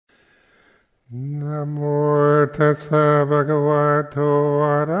Namo tassa bhagavato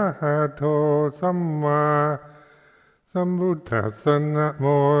arahato samma sambuddhassa.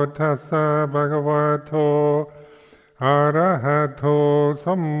 Namo tassa bhagavato arahato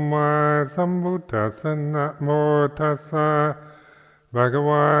samma sambuddhassa. Namo tassa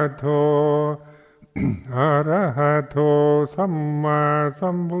bhagavato arahato samma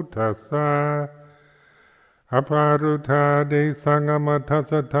sambuddhassa. Aparuta de sangamata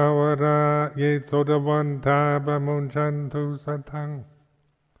satavara ye sodavanta bamunchantu satang.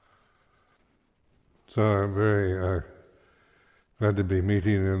 So I'm very glad to be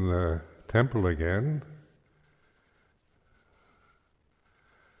meeting in the temple again.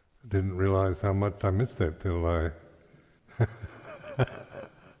 Didn't realize how much I missed it till I...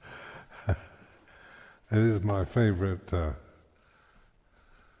 It is my favorite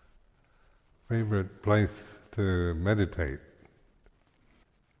place to meditate.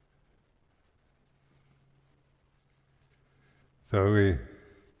 So we,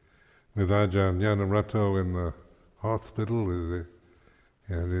 with Ajahn Yanarato in the hospital,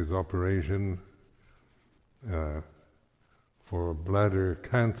 had his operation for bladder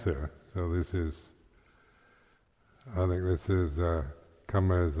cancer. So this is, I think this is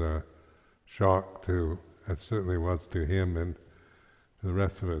come as a shock to, it certainly was to him and to the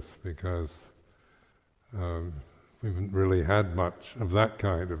rest of us, because we haven't really had much of that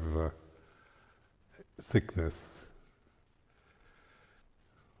kind of sickness,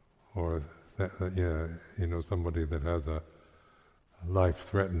 or somebody that has a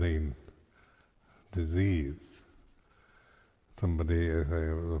life-threatening disease, somebody,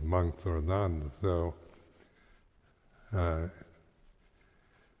 a monk or a nun. So then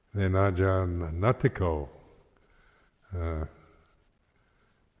Ajahn Natiko,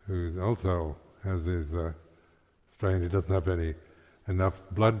 who also has his strain, he doesn't have enough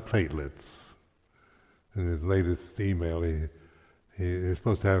blood platelets. In his latest email, he's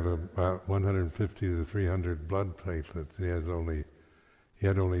supposed to have about 150 to 300 blood platelets. He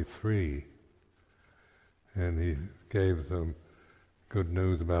had only 3, and he gave some good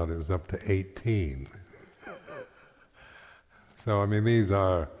news about it was up to 18. So I mean, these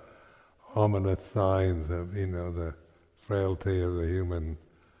are ominous signs of the frailty of the human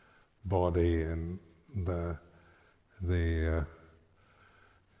body and the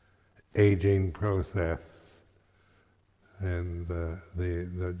aging process, and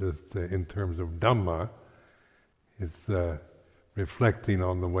just in terms of Dhamma, it's reflecting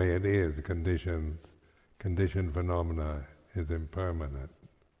on the way it is. Conditioned phenomena is impermanent,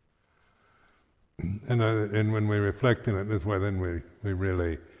 and when we reflect in it this way, then we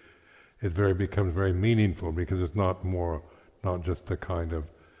really, it becomes very meaningful, because it's not just a kind of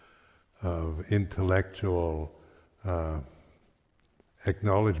intellectual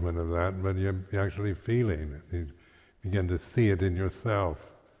acknowledgement of that, but you're actually feeling it. You begin to see it in yourself,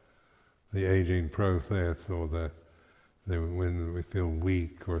 the aging process, or when we feel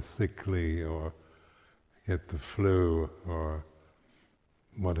weak or sickly or get the flu or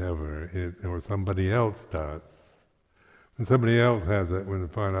whatever, or somebody else does. When somebody else has it, when we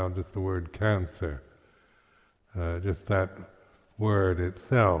find out just the word cancer, just that word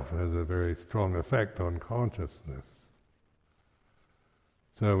itself has a very strong effect on consciousness.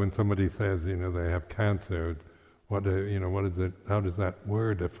 So when somebody says, they have cancer, what is it? How does that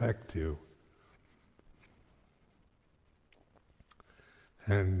word affect you?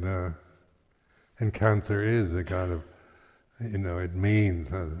 And cancer is a kind of, it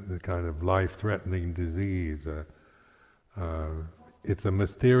means a kind of life-threatening disease. It's a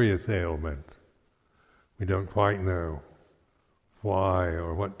mysterious ailment. We don't quite know why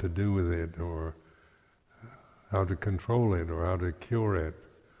or what to do with it, or how to control it, or how to cure it.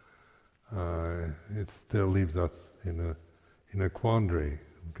 It still leaves us in a quandary,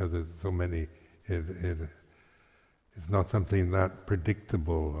 because there's so many. It's not something that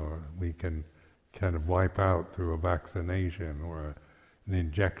predictable, or we can kind of wipe out through a vaccination or an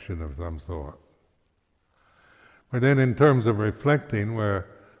injection of some sort. But then, in terms of reflecting, we're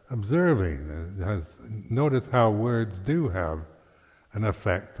observing. Notice how words do have an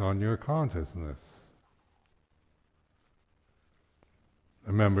effect on your consciousness. I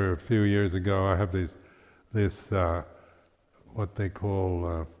remember a few years ago, I have this what they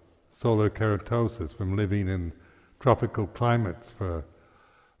call solar keratosis, from living in tropical climates for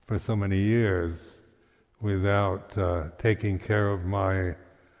so many years without taking care of my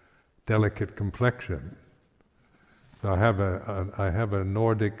delicate complexion. So I have a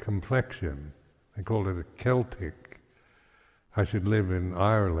Nordic complexion. They call it a Celtic. I should live in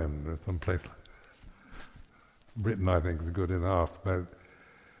Ireland or someplace like that. Britain, I think, is good enough, but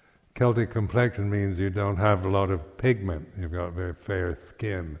Celtic complexion means you don't have a lot of pigment. You've got very fair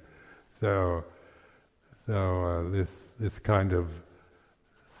skin. So this kind of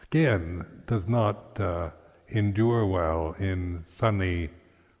skin does not endure well in sunny,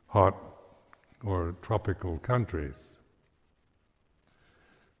 hot, or tropical countries.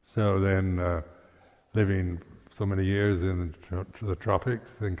 So then, living so many years in the tropics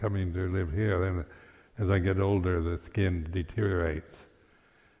and coming to live here, then as I get older, the skin deteriorates,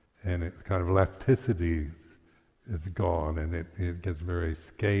 and its kind of elasticity is gone, and it gets very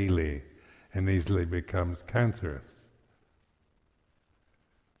scaly, and easily becomes cancerous.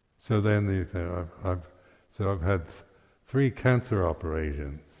 So then you say, I've had 3 cancer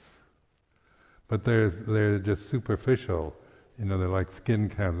operations, but they're just superficial. They're like skin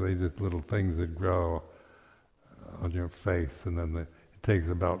cancer. They're just little things that grow on your face, and then it takes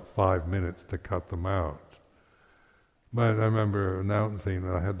about 5 minutes to cut them out. But I remember announcing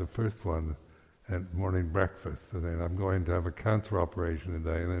that I had the first one at morning breakfast, and then I'm going to have a cancer operation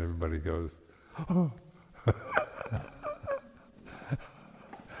today, and then everybody goes, oh.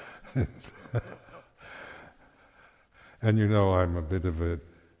 And I'm a bit of a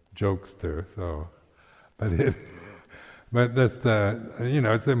jokester, so, but that's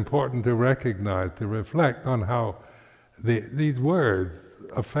it's important to recognize, to reflect on how these words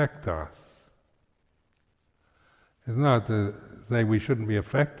affect us. It's not to say we shouldn't be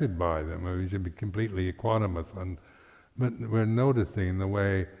affected by them, or we should be completely equanimous, but we're noticing the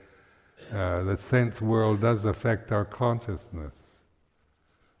way the sense world does affect our consciousness,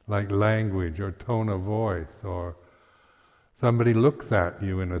 like language or tone of voice, or somebody looks at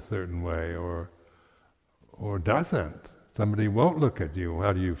you in a certain way, or doesn't. Somebody won't look at you.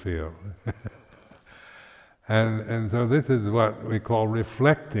 How do you feel? and so this is what we call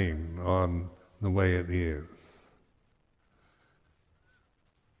reflecting on the way it is.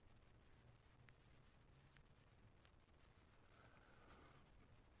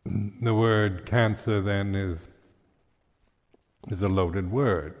 The word cancer then is a loaded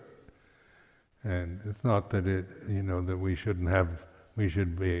word, and it's not that that we should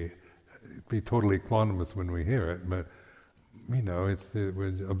be totally equanimous when we hear it, but we're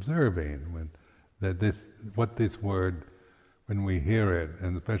observing what this word, when we hear it,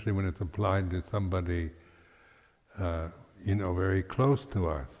 and especially when it's applied to somebody very close to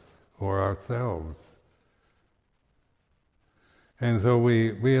us or ourselves. And so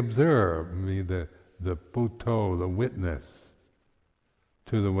we observe the Buddho, the witness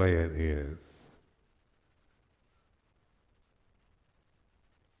to the way it is.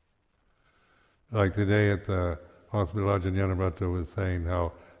 Like today at the hospital, Ajahn Yanabrata was saying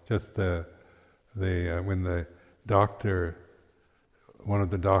how just when the doctor, one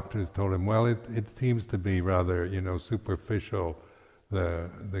of the doctors told him, well, it seems to be rather superficial,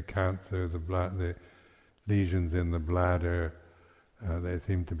 the cancer, the lesions in the bladder. They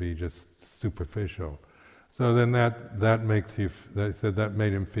seem to be just superficial. So then that makes they said that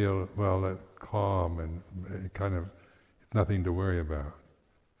made him feel, calm and kind of nothing to worry about.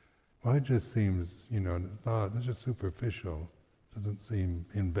 Well, it just seems, it's just superficial. Doesn't seem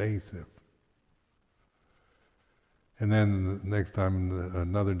invasive. And then the next time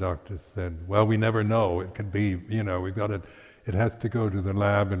another doctor said, well, we never know. It could be, we've got it has to go to the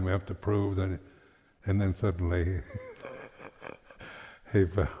lab and we have to prove that. And then suddenly he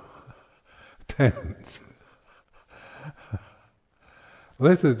felt tense.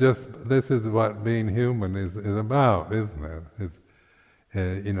 This is what being human is about, isn't it?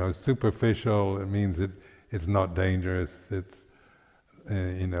 It's superficial. It means it's not dangerous. It's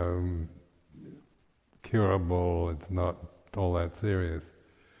curable. It's not all that serious.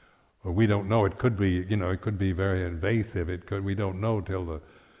 Or we don't know. It could be. It could be very invasive. We don't know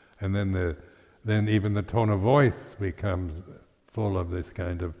and then even the tone of voice becomes full of this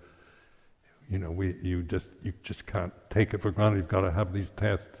kind of, you just can't take it for granted. You've got to have these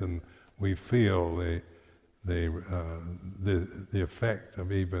tests, and we feel the effect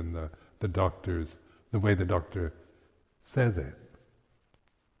of even the doctor's, the way the doctor says it.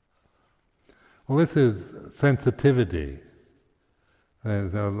 Well, this is sensitivity.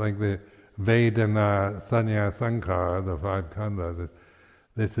 So like the Vedana, Sanya, Sankhara, the 5 khandhas,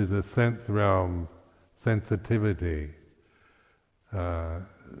 this is a sense realm sensitivity.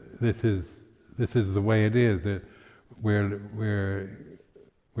 This is the way it is. That we're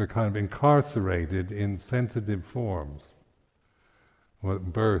kind of incarcerated in sensitive forms.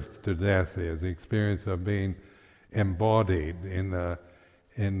 What birth to death is, the experience of being embodied in a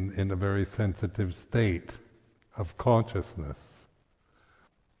very sensitive state of consciousness.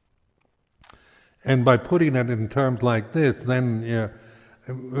 And by putting it in terms like this, then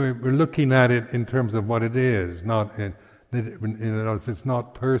we're looking at it in terms of what it is, not it's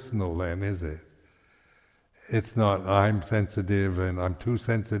not personal then, is it? It's not I'm sensitive and I'm too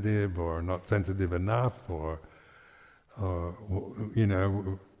sensitive or not sensitive enough or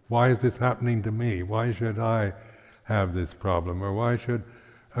why is this happening to me? Why should I have this problem? Or why should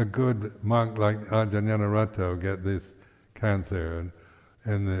a good monk like Ajahn get this cancer?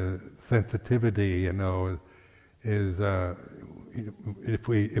 And the sensitivity, is if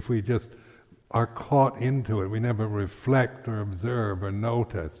we just are caught into it, we never reflect or observe or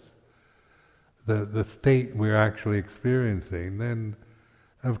notice the state we're actually experiencing, then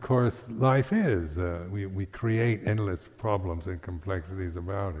of course life is. We create endless problems and complexities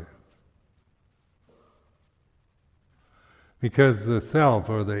about it. Because the self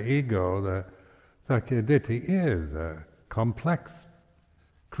or the ego, the Sakya Ditti, is a complex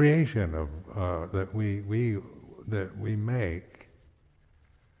creation of that we make.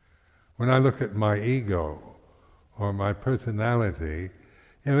 When I look at my ego or my personality,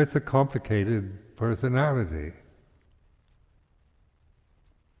 it's a complicated personality.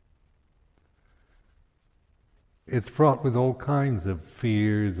 It's fraught with all kinds of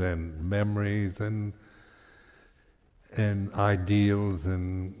fears and memories and ideals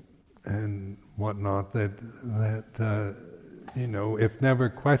and whatnot that if never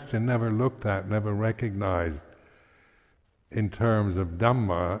questioned, never looked at, never recognized in terms of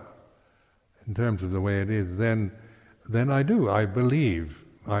Dhamma, in terms of the way it is, then I believe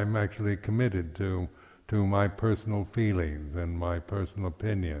I'm actually committed to my personal feelings and my personal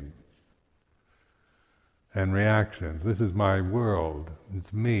opinions and reactions. This is my world.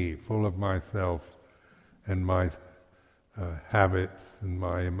 It's me, full of myself and my habits and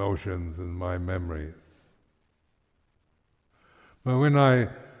my emotions and my memories. But when I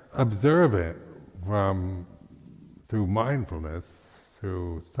observe it through mindfulness,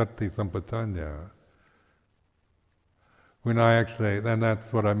 through sati sampajanya, then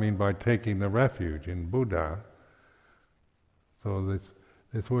that's what I mean by taking the refuge in Buddha. So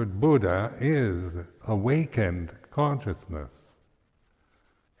this word Buddha is awakened consciousness.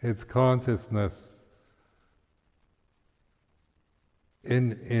 It's consciousness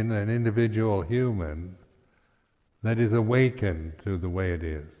in an individual human that is awakened to the way it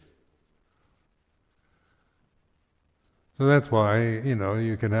is. So that's why,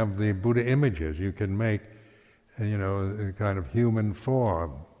 you can have the Buddha images, you can make, a kind of human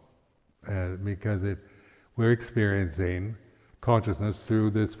form, because we're experiencing consciousness through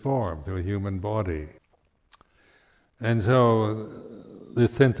this form, through a human body. And so the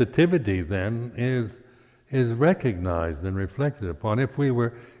sensitivity then is recognized and reflected upon. If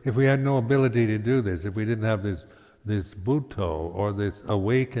we had no ability to do this, if we didn't have this Buddho, or this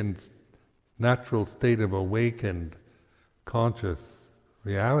awakened, natural state of awakened conscious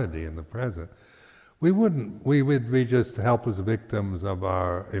reality in the present, we would be just helpless victims of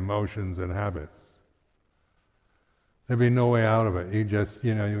our emotions and habits. There'd be no way out of it. You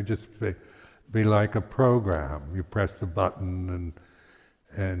would just be like a program. You press the button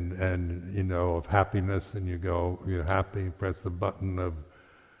and of happiness, and you're happy. You press the button of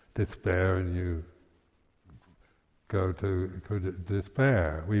despair, and you go to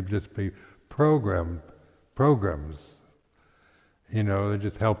despair. We'd just be programs. They're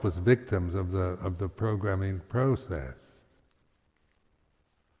just helpless victims of the programming process.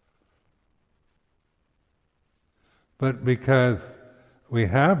 But because we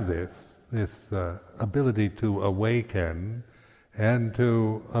have this ability to awaken and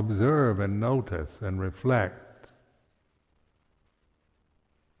to observe and notice and reflect,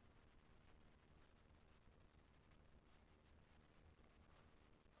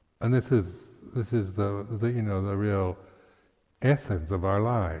 and this is the real essence of our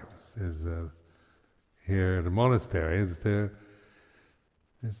lives, is here at the monastery,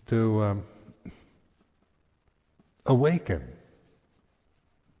 is to awaken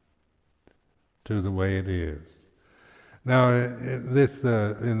to the way it is. Now, this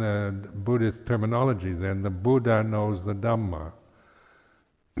in the Buddhist terminology, then, the Buddha knows the Dhamma.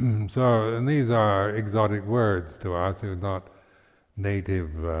 And these are exotic words to us who are not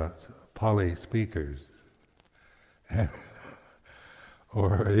native Pali speakers,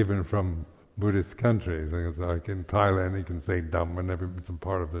 or even from Buddhist countries. Like in Thailand, you can say Dhamma, and it's a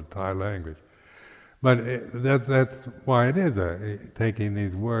part of the Thai language. But that's why it is taking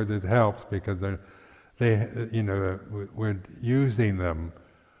these words. It helps because we're using them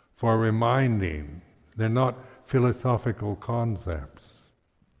for reminding. They're not philosophical concepts.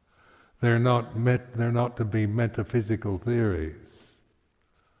 They're not to be metaphysical theories.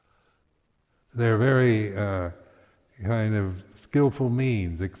 They're very kind of skillful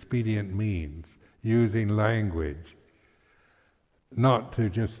means, expedient means, using language, not to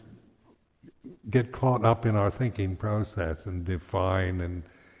just get caught up in our thinking process and define and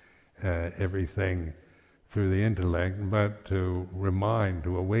everything through the intellect, but to remind,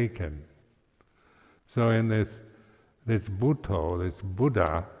 to awaken. So in this Buddho, this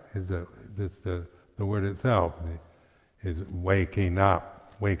Buddha, is the word itself is waking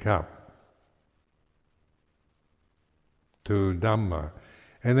up, wake up to Dhamma.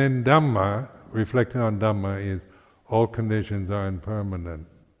 And then Dhamma, reflecting on Dhamma, is all conditions are impermanent.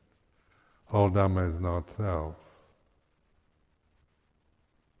 All Dhamma is not self.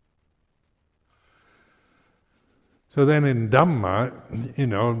 So then in Dhamma,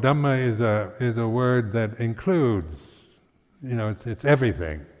 Dhamma is a word that includes, it's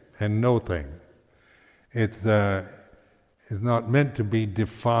everything and nothing. It's not meant to be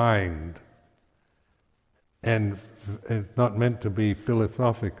defined, and it's not meant to be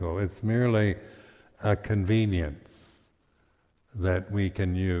philosophical. It's merely a convenience that we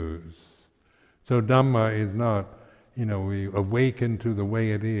can use. So Dhamma is not, we awaken to the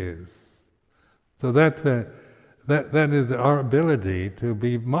way it is. So that is our ability to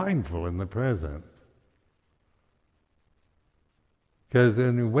be mindful in the present. Because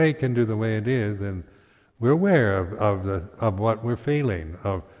when we awaken to the way it is, and we're aware of what we're feeling,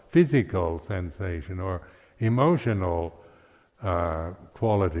 of physical sensation or emotional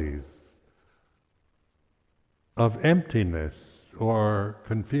qualities, of emptiness or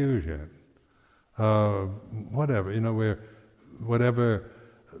confusion, whatever, whatever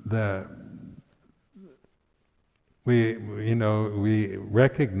we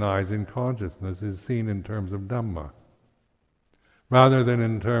recognize in consciousness is seen in terms of Dhamma, rather than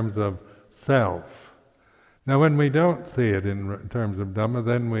in terms of self. Now, when we don't see it in terms of Dhamma,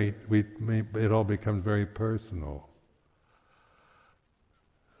 then it all becomes very personal.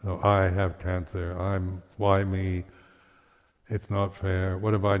 So I have cancer. Why me? It's not fair.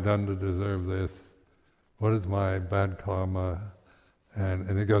 What have I done to deserve this? What is my bad karma?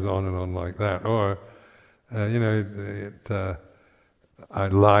 And it goes on like that. Or I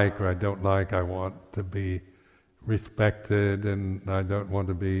like or I don't like. I want to be respected, and I don't want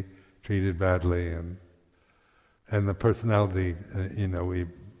to be treated badly. And the personality, we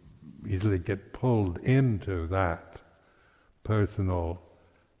easily get pulled into that personal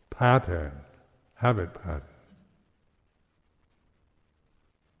pattern, habit pattern.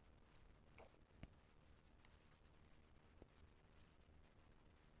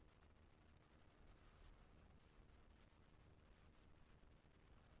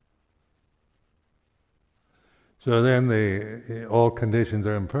 So then all conditions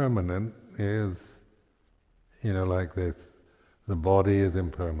are impermanent is, like this. The body is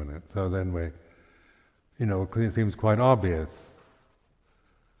impermanent. So then it seems quite obvious.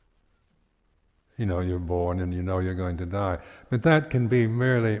 You're born and you're going to die. But that can be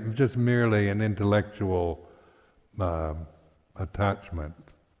merely an intellectual attachment.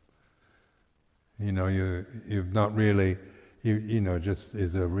 You've not really, just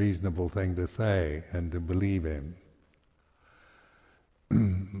is a reasonable thing to say and to believe in.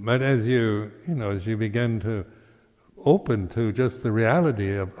 But as you begin to open to just the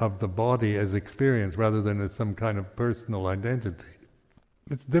reality of the body as experience rather than as some kind of personal identity,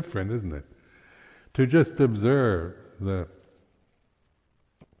 it's different, isn't it? To just observe the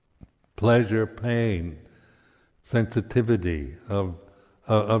pleasure, pain, sensitivity of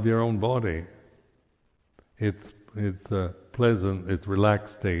your own body. It's a pleasant, it's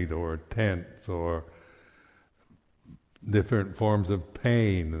relaxed state or tense or different forms of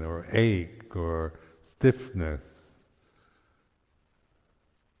pain or ache or stiffness.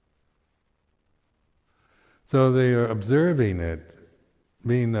 So they are observing it,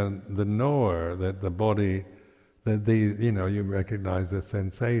 being the knower that the body, that you recognize the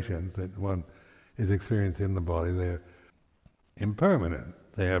sensations that one is experiencing in the body. They're impermanent.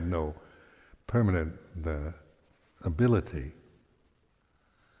 They have no permanent ability.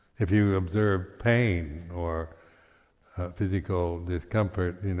 If you observe pain or physical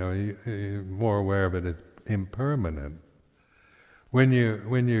discomfort, you're more aware of it as impermanent. When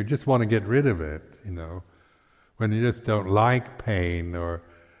you just want to get rid of it, when you just don't like pain or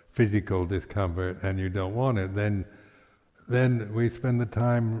physical discomfort and you don't want it, then we spend the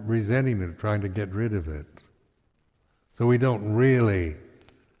time resenting it, trying to get rid of it. So we don't really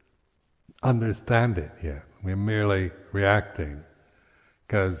understand it yet. We're merely reacting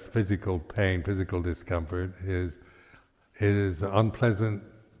because physical pain, physical discomfort is an unpleasant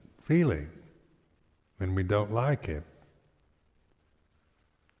feeling when we don't like it.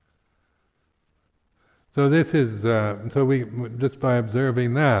 So this is, so we, just by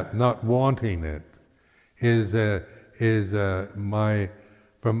observing that, not wanting it, is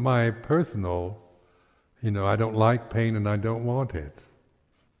from my personal, I don't like pain and I don't want it.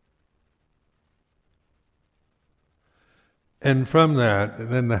 And from that,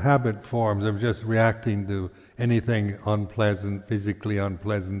 then the habit forms of just reacting to anything unpleasant, physically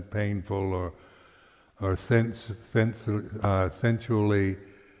unpleasant, painful, or sensually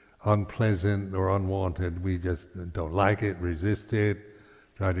unpleasant or unwanted. We just don't like it, resist it,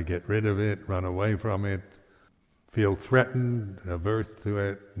 try to get rid of it, run away from it, feel threatened, averse to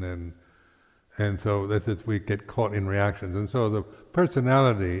it, and so this is, we get caught in reactions. And so the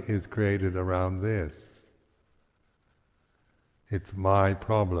personality is created around this. It's my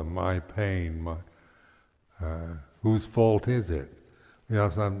problem, my pain, whose fault is it? We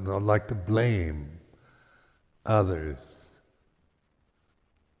also like to blame others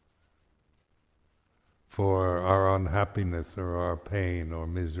for our unhappiness or our pain or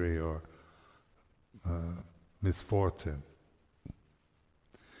misery or misfortune.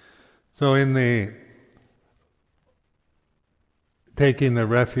 So in the taking the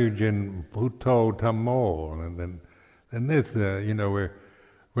refuge in Bhutto Dhammo, and this,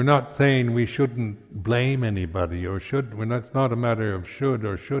 we're not saying we shouldn't blame anybody or should. It's not a matter of should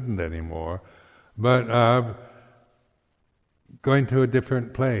or shouldn't anymore, but going to a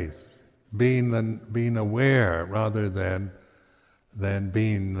different place, being aware rather than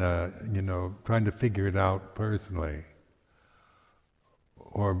being, trying to figure it out personally,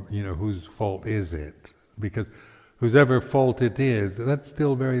 or whose fault is it? Because whosever fault it is, that's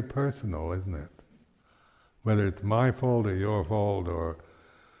still very personal, isn't it? Whether it's my fault or your fault or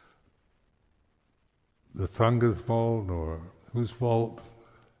the Sangha's fault or whose fault,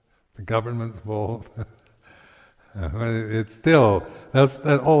 the government's fault. It's still,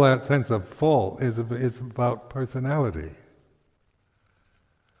 all that sense of fault is about personality.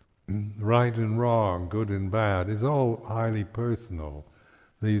 Right and wrong, good and bad, is all highly personal.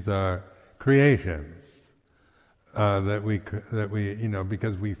 These are creations that we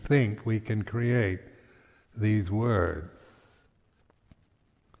because we think we can create these words.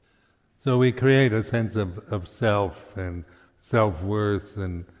 So we create a sense of self and self-worth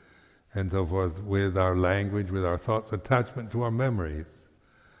and so forth with our language, with our thoughts, attachment to our memories.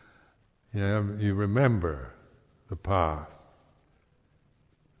 You remember the past,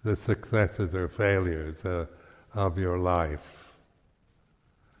 the successes or failures of your life,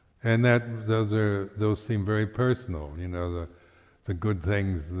 and those seem very personal. The good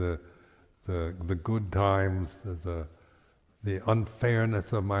things, the good times, the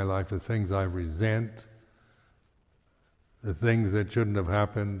unfairness of my life, the things I resent, the things that shouldn't have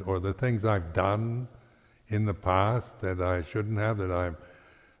happened, or the things I've done in the past that I shouldn't have, that I'm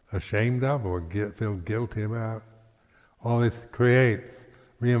ashamed of or feel guilty about. All this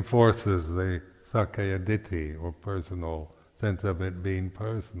reinforces the sakkaya ditthi, or personal sense of it being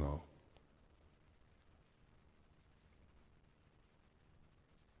personal.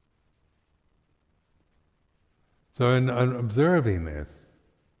 So in observing this,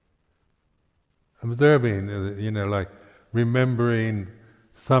 like remembering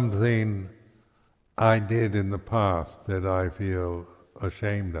something I did in the past that I feel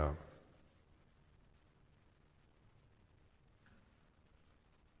ashamed of.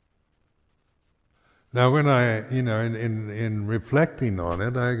 Now when I, in reflecting on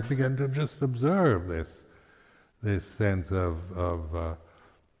it, I began to just observe this sense of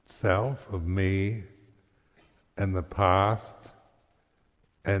self, of me, and the past,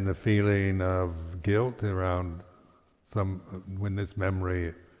 and the feeling of guilt around when this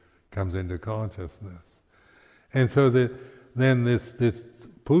memory comes into consciousness. And so then this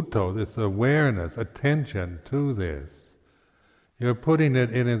Bhutto, this awareness, attention to this, you're putting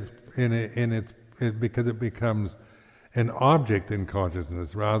it because it becomes an object in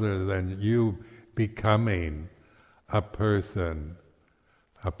consciousness rather than you becoming a person,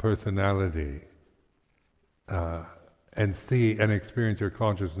 a personality, and see and experience your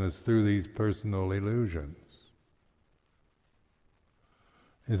consciousness through these personal illusions.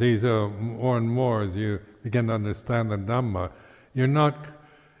 You see, so more and more as you begin to understand the Dhamma, you're no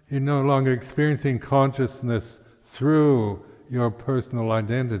longer experiencing consciousness through your personal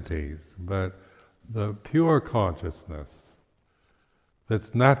identities, but the pure consciousness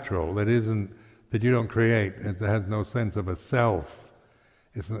that's natural, that you don't create, it has no sense of a self.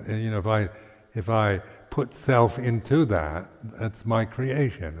 It's, if I put self into that's my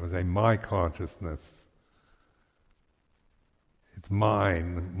creation. It was my consciousness. It's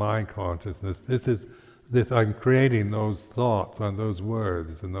my consciousness. I'm creating those thoughts and those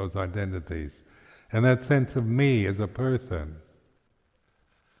words and those identities. And that sense of me as a person,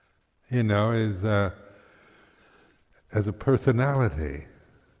 is as a personality,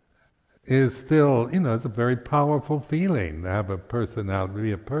 is still, it's a very powerful feeling to have a personality, to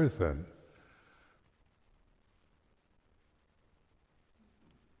be a person.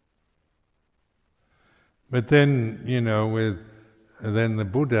 But then, then the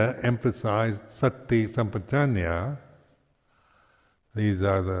Buddha emphasized sati sampajanya. These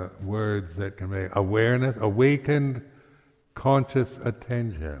are the words that convey awareness, awakened conscious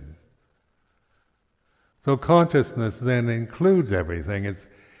attention. So consciousness then includes everything.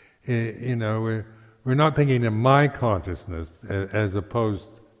 We're not thinking of my consciousness as opposed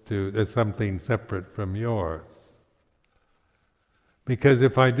to as something separate from yours. Because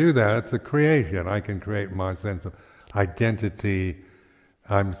if I do that, it's a creation. I can create my sense of identity.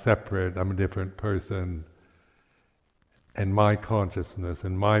 I'm separate, I'm a different person, and my consciousness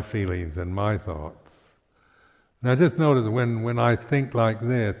and my feelings and my thoughts. Now just notice when I think like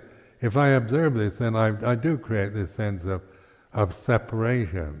this, if I observe this, then I do create this sense of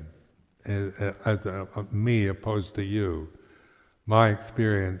separation as me opposed to you. My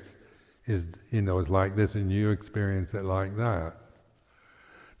experience is like this, and you experience it like that.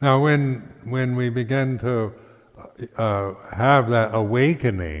 Now, when we begin to have that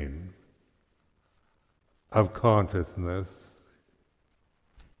awakening of consciousness,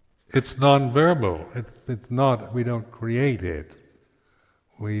 it's non-verbal. It's not. We don't create it.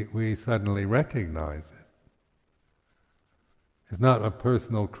 We suddenly recognize it. It's not a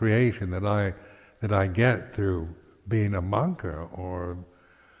personal creation that I get through being a monk or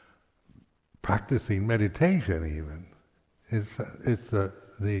practicing meditation even. It's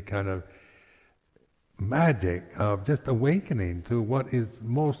the kind of magic of just awakening to what is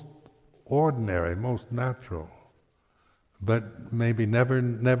most ordinary, most natural, but maybe never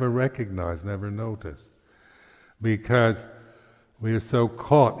recognized, never noticed, because we are so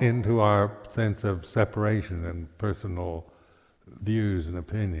caught into our sense of separation and personal views and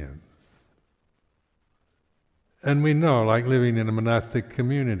opinions. And we know, like living in a monastic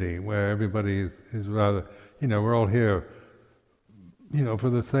community where everybody is rather, we're all here, for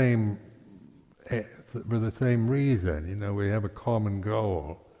the same reason. We have a common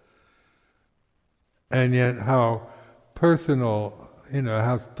goal. And yet, how personal,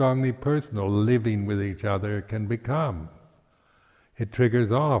 how strongly personal living with each other can become. It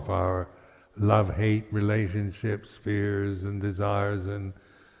triggers off our love-hate relationships, fears and desires and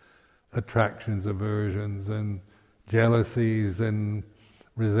attractions, aversions and jealousies and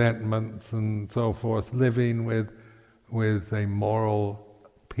resentments and so forth, living with a moral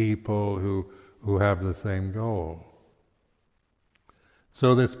people who have the same goal.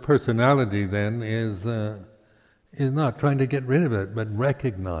 So this personality then is not trying to get rid of it, but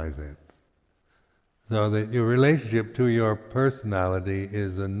recognize it. So that your relationship to your personality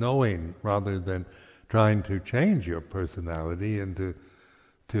is a knowing rather than trying to change your personality and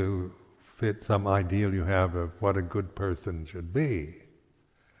to fit some ideal you have of what a good person should be.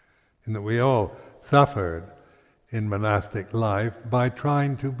 And that we all suffered in monastic life by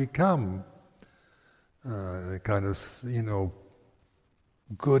trying to become kind of,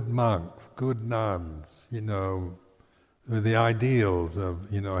 good monks, good nuns, with the ideals of,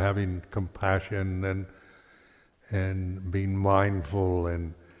 having compassion and being mindful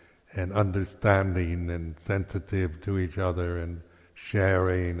and understanding and sensitive to each other and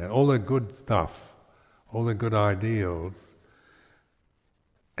sharing and all the good stuff, all the good ideals.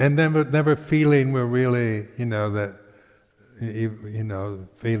 And never feeling we're really,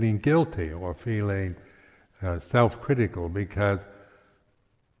 feeling guilty or feeling self-critical, because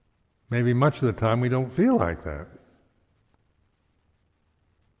maybe much of the time we don't feel like that.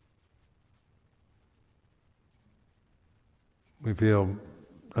 We feel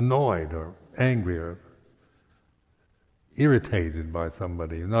annoyed or angry or irritated by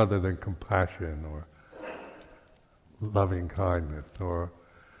somebody, other than compassion or loving kindness, or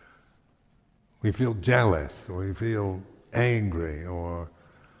we feel jealous, or we feel angry, or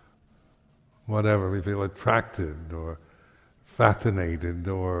whatever, we feel attracted or fascinated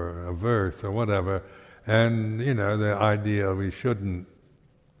or averse or whatever, and the idea we shouldn't.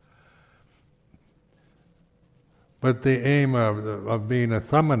 But the aim of being a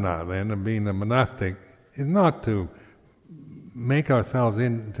samana then, of being a monastic, is not to make ourselves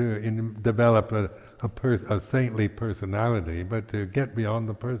develop a saintly personality, but to get beyond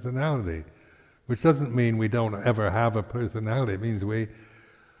the personality. Which doesn't mean we don't ever have a personality. It means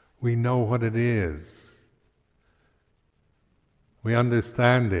we know what it is. We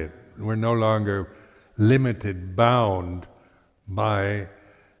understand it. We're no longer limited, bound by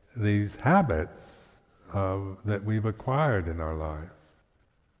these habits that we've acquired in our lives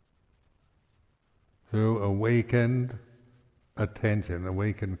through awakened attention,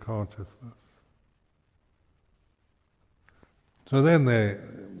 awakened consciousness. So then they,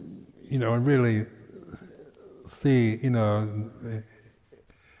 really see, the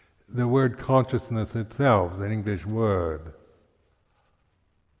word consciousness itself is an English word.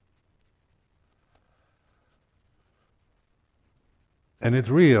 And it's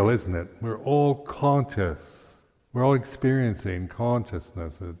real, isn't it? We're all conscious. We're all experiencing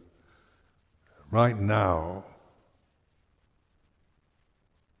consciousness right now.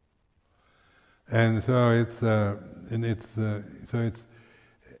 And so and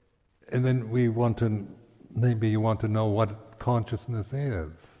then we want to, maybe you want to know what consciousness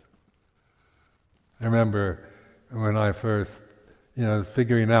is. I remember when I first,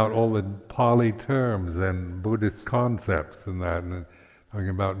 figuring out all the Pali terms and Buddhist concepts and that, and talking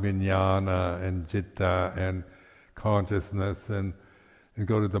about vijnana and citta and consciousness, and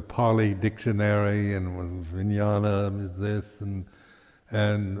go to the Pali dictionary, and vijnana is this, and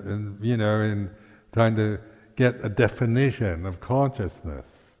trying to get a definition of consciousness.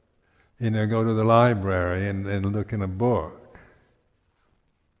 Go to the library and look in a book.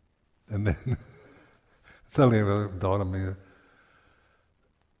 And then suddenly it dawned on me,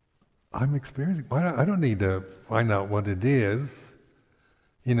 I'm experiencing, I don't need to find out what it is.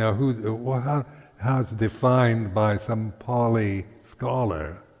 How it's defined by some Pali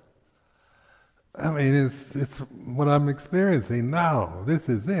scholar. I mean, it's what I'm experiencing now. This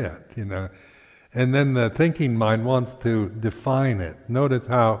is it, And then the thinking mind wants to define it. Notice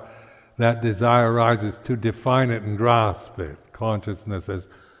how that desire arises to define it and grasp it. Consciousness as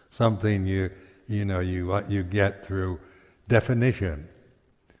something you get through definition,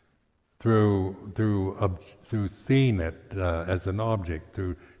 through seeing it as an object,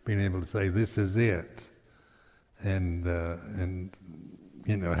 through being able to say this is it, and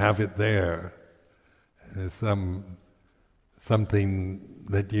have it there as something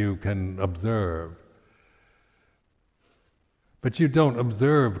that you can observe. But you don't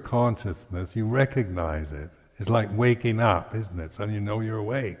observe consciousness, you recognize it. It's like waking up, isn't it? So you know you're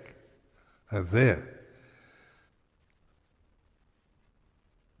awake. That's it.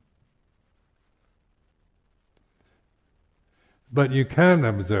 But you can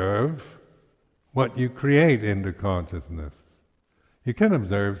observe what you create into consciousness. You can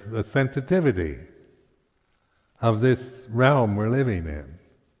observe the sensitivity of this realm we're living in.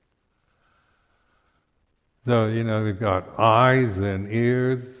 So, we've got eyes and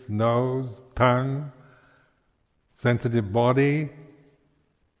ears, nose, tongue, sensitive body,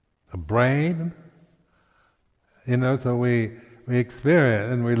 a brain. So we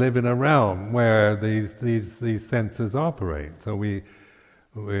experience and we live in a realm where these senses operate. So we're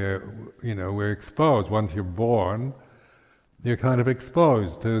exposed. Once you're born, you're kind of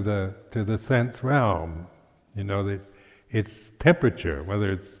exposed to the sense realm. It's temperature,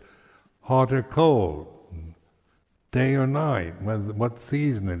 whether it's hot or cold, day or night, what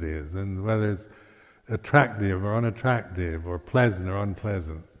season it is, and whether it's attractive or unattractive, or pleasant or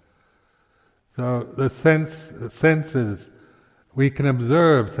unpleasant. So the senses, we can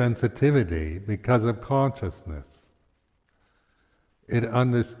observe sensitivity because of consciousness. It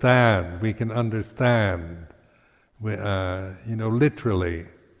understands, we can understand, literally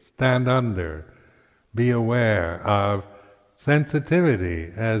stand under, be aware of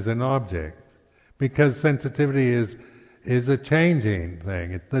sensitivity as an object. Because sensitivity is a changing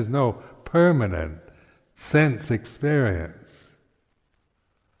thing. There's no permanent sense experience.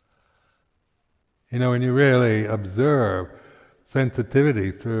 When you really observe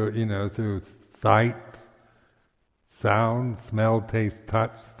sensitivity through sight, sound, smell, taste,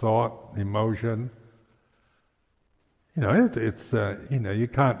 touch, thought, emotion, you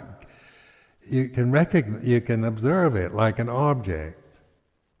can recognize, you can observe it like an object.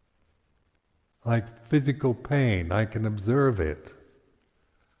 Like physical pain, I can observe it.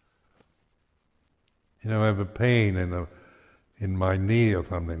 I have a pain in my knee or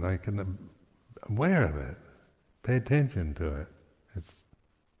something. I can aware of it, pay attention to it.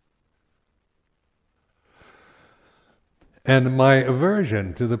 And my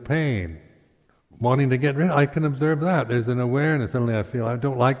aversion to the pain, wanting to get rid of it, I can observe that. There's an awareness. Suddenly I feel I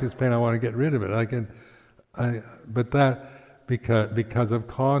don't like this pain. I want to get rid of it. But that because of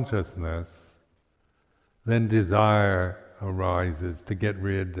consciousness. Then desire arises to get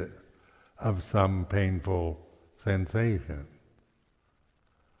rid of some painful sensation.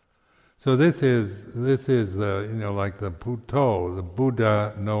 So this is like the Buddha, the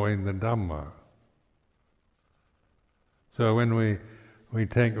Buddha knowing the Dhamma. So when we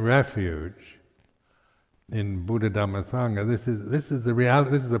take refuge in Buddha Dhamma Sangha, this is the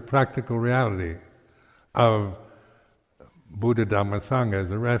reality. This is the practical reality of Buddha Dhamma Sangha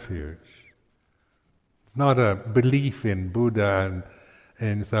as a refuge. It's not a belief in Buddha and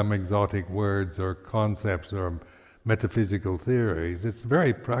in some exotic words or concepts or metaphysical theories. It's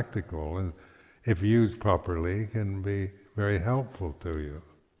very practical, and if used properly, can be very helpful to you.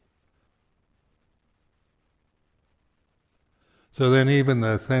 So then even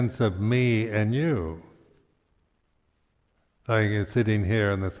the sense of me and you, like you're sitting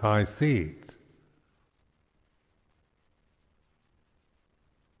here in this high seat,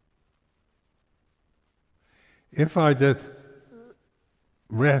 if I just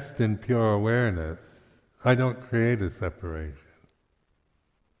rest in pure awareness, I don't create a separation.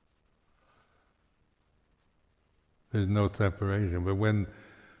 There's no separation. But when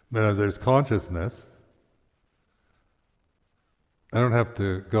there's consciousness, I don't have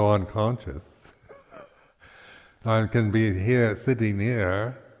to go unconscious. I can be here, sitting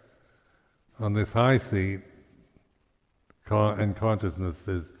here, on this high seat, and consciousness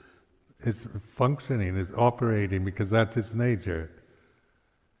is functioning, it's operating, because that's its nature.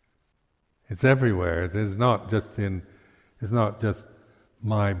 It's everywhere. It's not just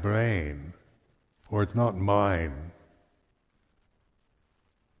my brain, or it's not mine.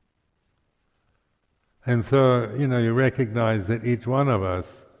 And so, you recognize that each one of us,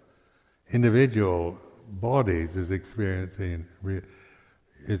 individual bodies, is experiencing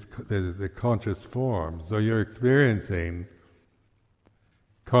the conscious form. So you're experiencing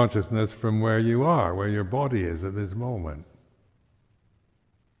consciousness from where you are, where your body is at this moment.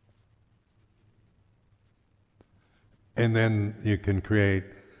 And then you can create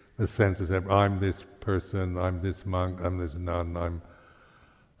the sense of I'm this person, I'm this monk, I'm this nun,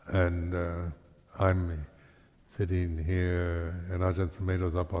 I'm sitting here, and Ajahn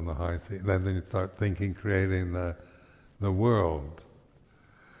Sumedho's up on the high seat. Then you start thinking, creating the world.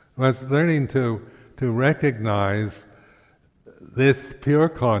 Well, it's learning to recognize this pure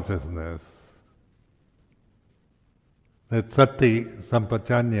consciousness, that sati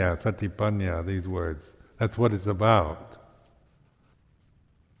sampajanya, sati panya, these words, that's what it's about.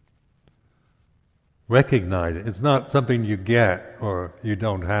 Recognize it. It's not something you get or you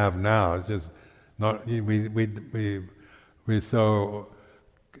don't have now. It's just not. We're so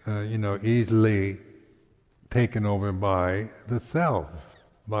easily taken over by the self,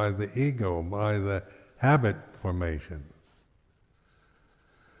 by the ego, by the habit formations.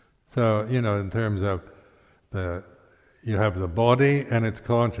 So in terms of you have the body and it's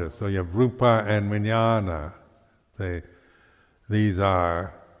conscious. So you have rupa and vijnana. These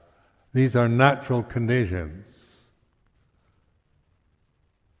are natural conditions.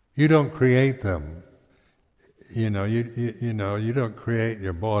 You don't create them. You don't create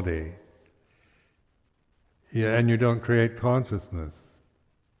your body. Yeah, and you don't create consciousness.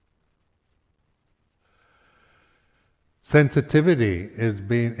 Sensitivity is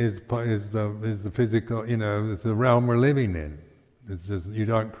the physical. It's the realm we're living in. It's just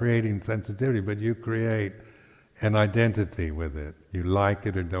you aren't creating sensitivity, but you create an identity with it. You like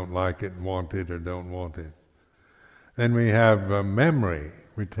it or don't like it, want it or don't want it. Then we have memory,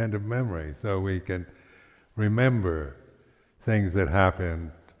 retentive memory, so we can remember things that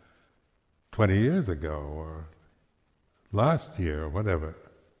happened 20 years ago or last year or whatever.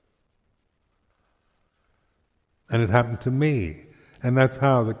 And it happened to me. And that's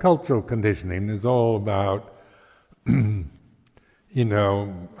how the cultural conditioning is all about,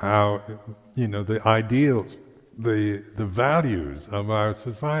 how, the ideals, the values of our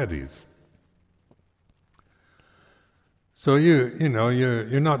societies. So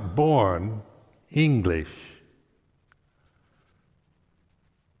you're not born English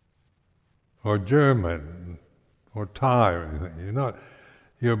or German or Thai or anything.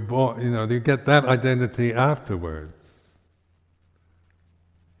 You're born, you get that identity afterwards.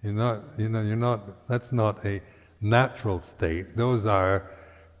 That's not a natural state. Those are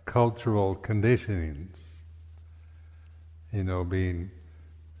cultural conditionings. Being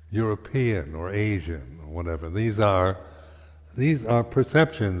European or Asian or whatever. These are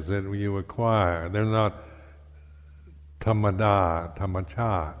perceptions that you acquire. They're not tammada,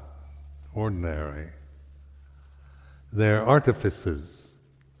 tammachat, ordinary. They're artifices.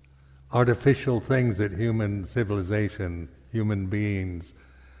 Artificial things that human civilization, human beings,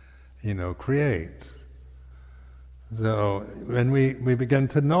 create. So when we begin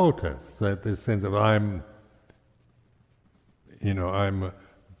to notice that this sense of I'm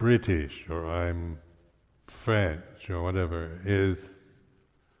British or I'm French or whatever is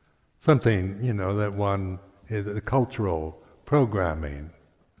something, that one is a cultural programming.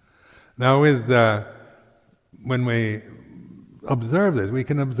 Now with when we observe this, we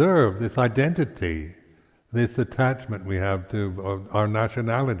can observe this identity, this attachment we have to our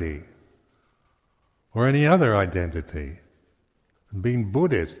nationality, or any other identity. Being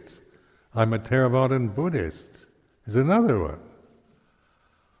Buddhist, I'm a Theravadan Buddhist, is another one.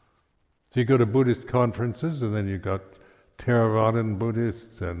 So you go to Buddhist conferences, and then you've got Theravadan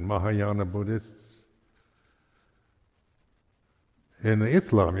Buddhists and Mahayana Buddhists. In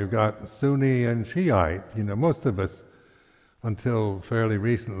Islam, you've got Sunni and Shiite. Most of us, until fairly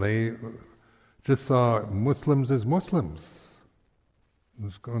recently, just saw Muslims as Muslims.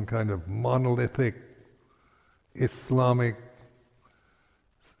 This kind of monolithic Islamic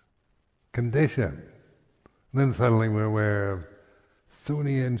condition. And then suddenly we're aware of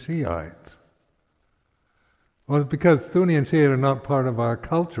Sunni and Shiite. Well, it's because Sunni and Shiite are not part of our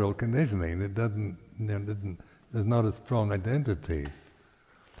cultural conditioning. There's not a strong identity.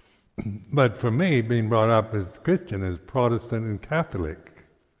 But for me, being brought up as Christian, as Protestant and Catholic,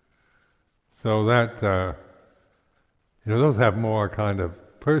 so that those have more kind of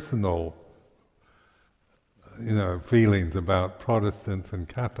personal, feelings about Protestants and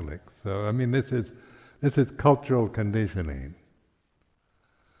Catholics. So this is cultural conditioning.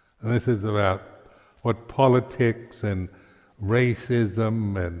 And this is about what politics and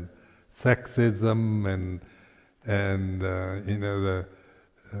racism and sexism and the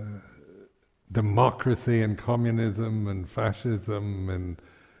democracy and communism and fascism and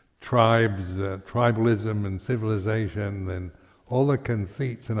tribalism and civilization and all the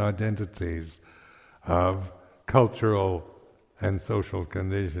conceits and identities of cultural and social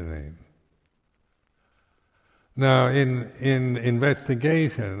conditioning. Now, in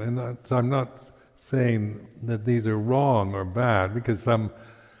investigation, and I'm not saying that these are wrong or bad, because some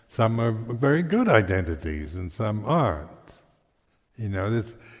are very good identities and some aren't.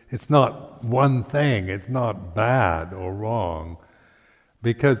 It's not one thing. It's not bad or wrong,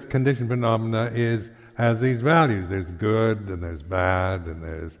 because conditioned phenomena has these values. There's good and there's bad and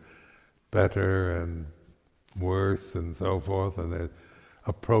there's better and worse and so forth, and there's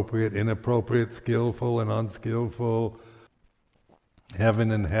appropriate, inappropriate, skillful and unskillful, heaven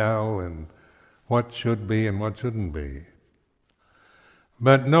and hell, and what should be and what shouldn't be.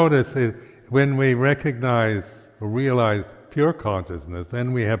 But notice, when we recognize or realize pure consciousness,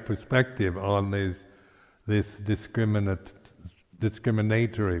 then we have perspective on this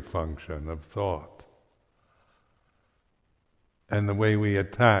discriminatory function of thought, and the way we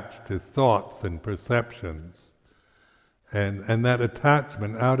attach to thoughts and perceptions. And that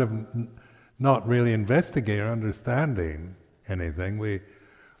attachment, out of not really investigating or understanding anything, we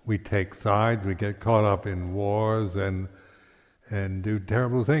take sides, we get caught up in wars and do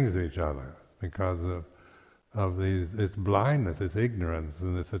terrible things to each other because of this blindness, this ignorance,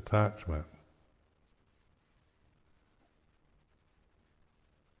 and this attachment.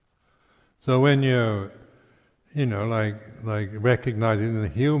 So when like recognizing the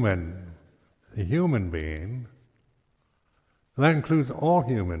human being, that includes all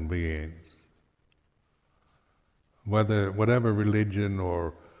human beings, whatever religion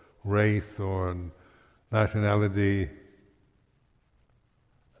or race or nationality.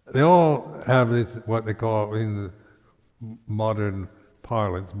 They all have this, what they call in the modern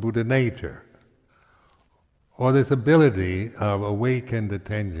parlance, Buddha nature, or this ability of awakened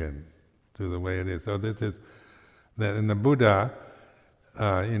attention to the way it is. So this is that in the Buddha,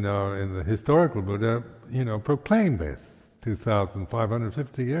 in the historical Buddha, proclaimed this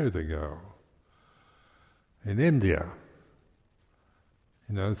 2,550 years ago in India.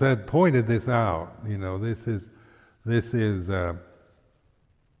 That pointed this out. This is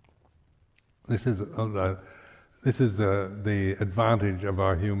the advantage of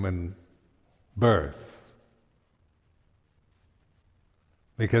our human birth,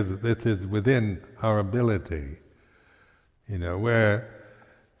 because this is within our ability.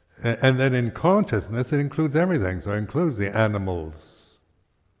 And then in consciousness, it includes everything. So it includes the animals,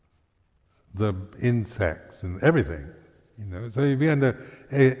 the insects, and everything. So you begin to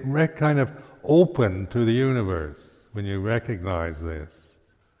kind of open to the universe when you recognize this.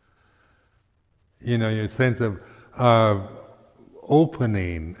 Your sense of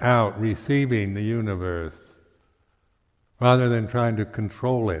opening out, receiving the universe, rather than trying to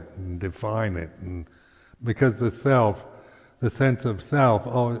control it and define it. And because the sense of self,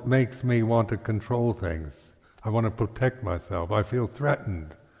 it makes me want to control things. I want to protect myself. I feel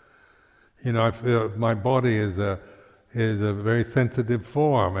threatened. I feel my body is a very sensitive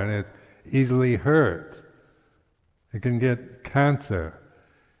form, and it's easily hurt. It can get cancer.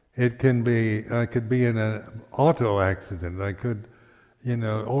 It can be. I could be in an auto accident. I could,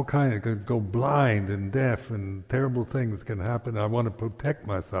 all kinds could go blind and deaf, and terrible things can happen. I want to protect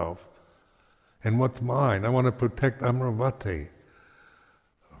myself. And what's mine? I want to protect Amaravati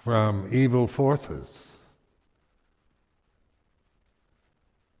from evil forces.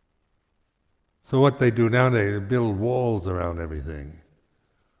 So what they do nowadays, they build walls around everything.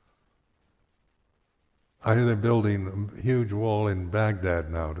 I hear they're building a huge wall in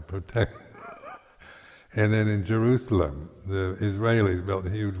Baghdad now to protect. And then in Jerusalem, the Israelis built a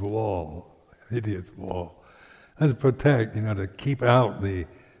huge wall, hideous wall, to protect, to keep out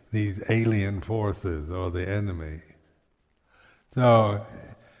these alien forces or the enemy. So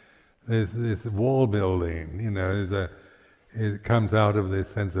this wall building, it comes out of this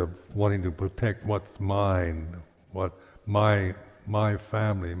sense of wanting to protect what's mine, what my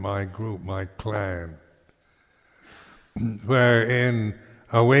family, my group, my clan. Where in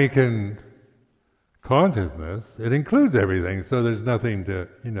awakened consciousness, it includes everything, so there's nothing to,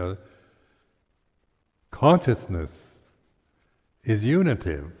 consciousness is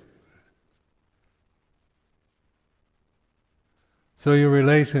unitive. So your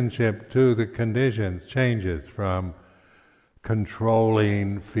relationship to the conditions changes from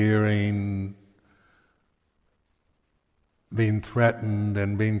controlling, fearing, being threatened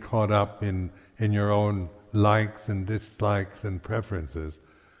and being caught up in your own likes and dislikes and preferences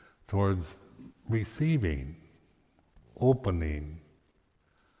towards receiving, opening.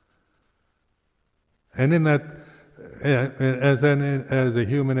 And in that, as a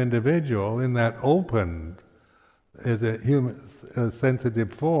human individual, in that opened, as a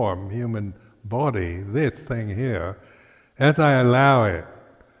sensitive form, human body, this thing here, as I allow it,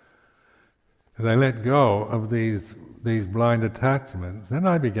 as I let go of these blind attachments, then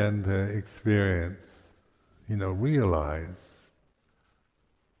I begin to experience, realize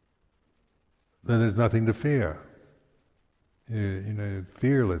that there's nothing to fear.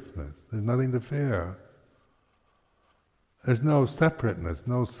 Fearlessness. There's nothing to fear. There's no separateness,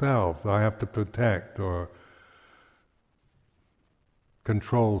 no self I have to protect or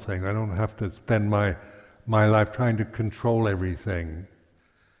control things. I don't have to spend my life trying to control everything.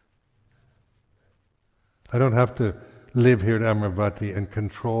 I don't have to live here at Amaravati and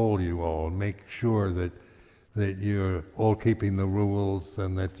control you all, make sure that you're all keeping the rules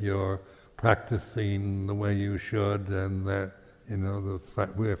and that you're practicing the way you should, and that,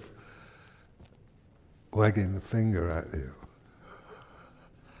 we're wagging the finger at you.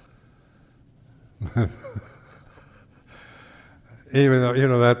 Even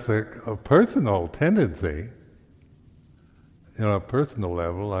though, that's a personal tendency, on a personal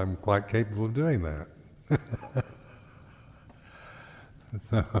level, I'm quite capable of doing that.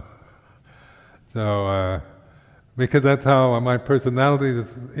 So, because that's how my personality,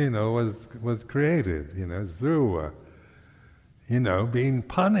 was created, through, being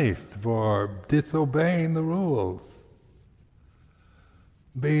punished for disobeying the rules,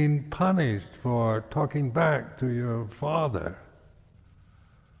 being punished for talking back to your father,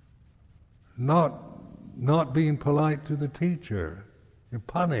 not being polite to the teacher. You're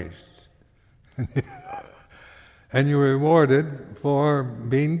punished. And you're rewarded for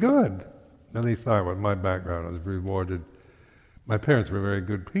being good. At least my background, I was rewarded. My parents were very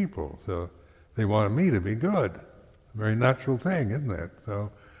good people, so they wanted me to be good. A very natural thing, isn't it?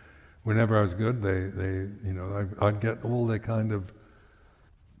 So whenever I was good, I'd get all the kind of,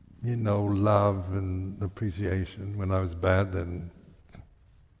 love and appreciation. When I was bad, then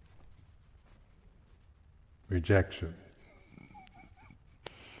rejection.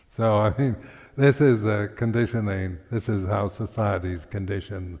 So this is conditioning. This is how society's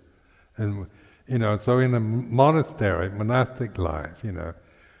conditioned, and So in a monastery, monastic life,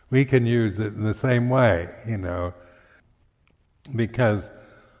 we can use it in the same way, because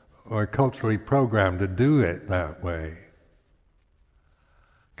we're culturally programmed to do it that way.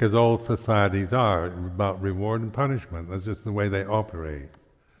 Because all societies are about reward and punishment. That's just the way they operate.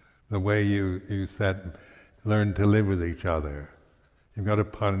 The way you learn to live with each other. You've got to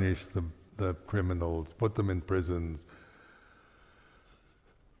punish the criminals, put them in prisons,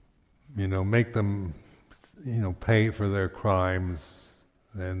 make them, pay for their crimes,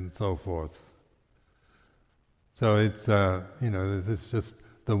 and so forth. So it's, this is just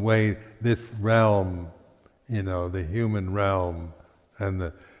the way this realm, the human realm and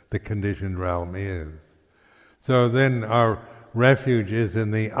the conditioned realm is. So then our refuge is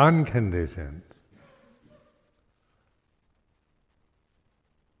in the unconditioned.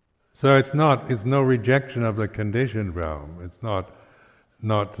 So it's no rejection of the conditioned realm. It's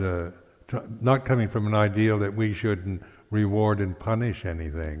not coming from an ideal that we shouldn't reward and punish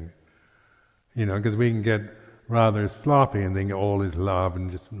anything. Because we can get rather sloppy and think all is love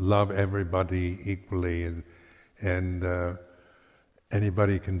and just love everybody equally, and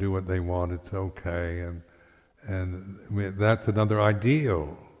anybody can do what they want, it's okay, and that's another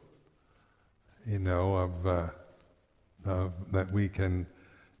ideal, of that we can,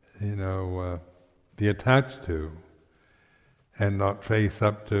 be attached to, and not face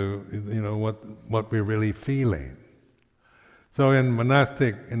up to, what we're really feeling. So in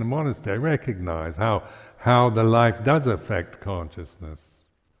the monastery, recognize how the life does affect consciousness.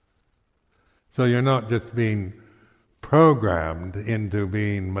 So you're not just being programmed into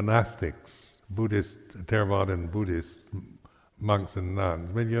being monastics, Buddhist, Theravadan Buddhist monks and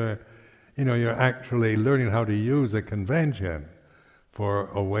nuns, but you're actually learning how to use a convention for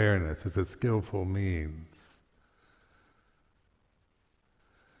awareness as a skillful means.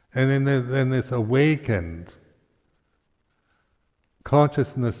 And then this awakened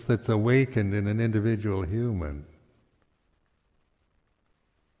consciousness that's awakened in an individual human.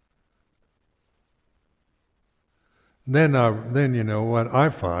 Then what I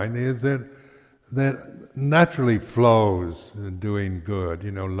find is that naturally flows doing good.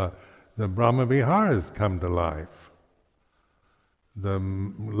 The Brahma Viharas come to life. The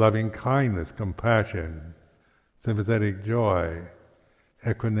loving kindness, compassion, sympathetic joy,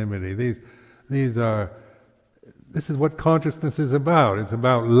 equanimity. This is what consciousness is about. It's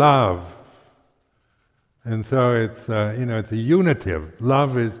about love, and so it's a unitive.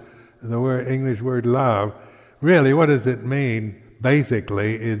 Love is the English word love. Really, what does it mean?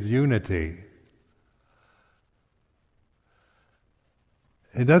 Basically, is unity.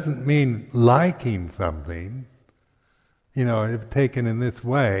 It doesn't mean liking something. If taken in this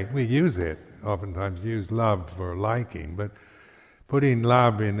way, we use it. Oftentimes, use love for liking, but putting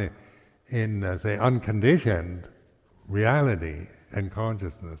love in say, unconditioned reality and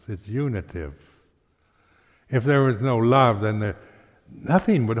consciousness, it's unitive. If there was no love, then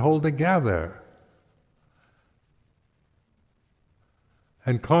nothing would hold together.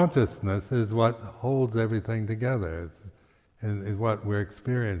 And consciousness is what holds everything together, is what we're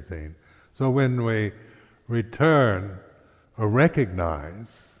experiencing. So when we return or recognize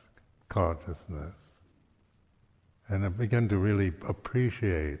consciousness and begin to really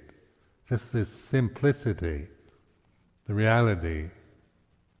appreciate just this simplicity, the reality,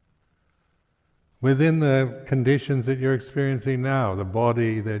 within the conditions that you're experiencing now, the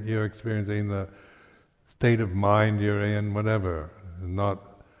body that you're experiencing, the state of mind you're in, whatever. Not,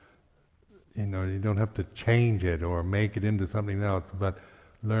 you don't have to change it or make it into something else, but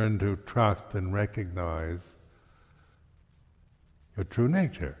learn to trust and recognize your true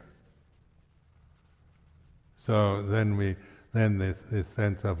nature. So then this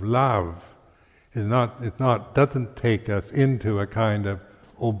sense of love doesn't take us into a kind of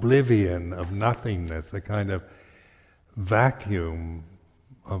oblivion of nothingness, a kind of vacuum,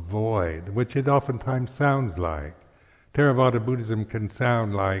 a void, which it oftentimes sounds like. Theravada Buddhism can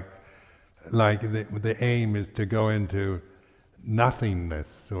sound like the aim is to go into nothingness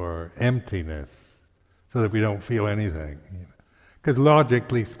or emptiness, so that we don't feel anything. Because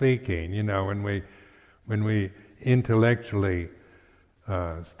logically speaking, when we intellectually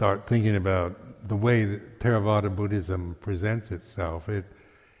start thinking about the way that Theravada Buddhism presents itself,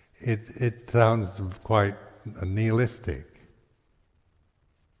 it sounds quite nihilistic.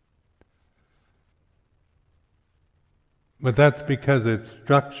 But that's because it's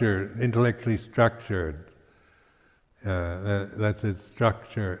structured, intellectually structured. That's its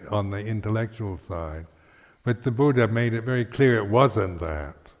structure on the intellectual side. But the Buddha made it very clear it wasn't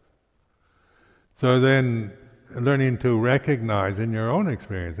that. So then, learning to recognize in your own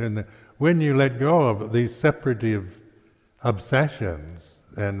experience, and when you let go of these separative obsessions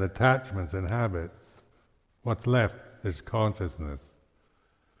and attachments and habits, what's left is consciousness.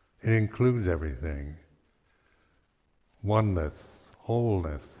 It includes everything. Oneness,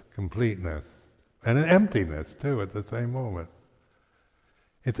 wholeness, completeness, and an emptiness too at the same moment.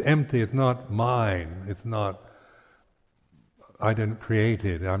 It's empty, it's not mine, it's not, I didn't create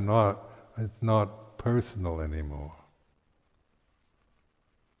it, it's not personal anymore.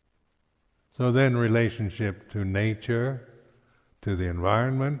 So then relationship to nature, to the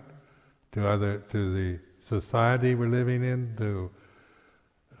environment, to the society we're living in,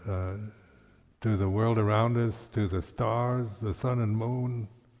 to the world around us, to the stars, the sun and moon,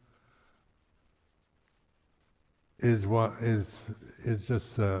 is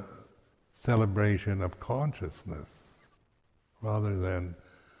just a celebration of consciousness, rather than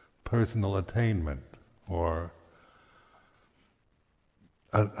personal attainment or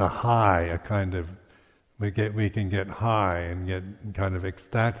a high, a kind of we can get high and get kind of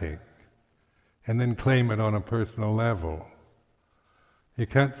ecstatic. and then claim it on a personal level. You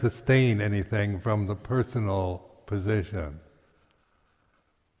can't sustain anything from the personal position.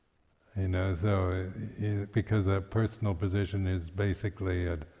 Because a personal position is basically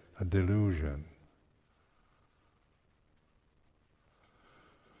a delusion.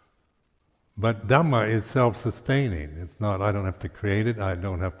 But Dhamma is self-sustaining. It's not, I don't have to create it, I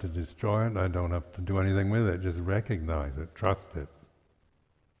don't have to destroy it, I don't have to do anything with it, just recognize it, trust it.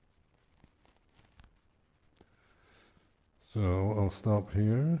 So I'll stop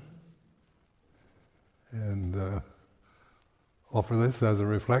here and offer this as a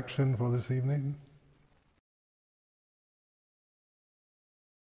reflection for this evening.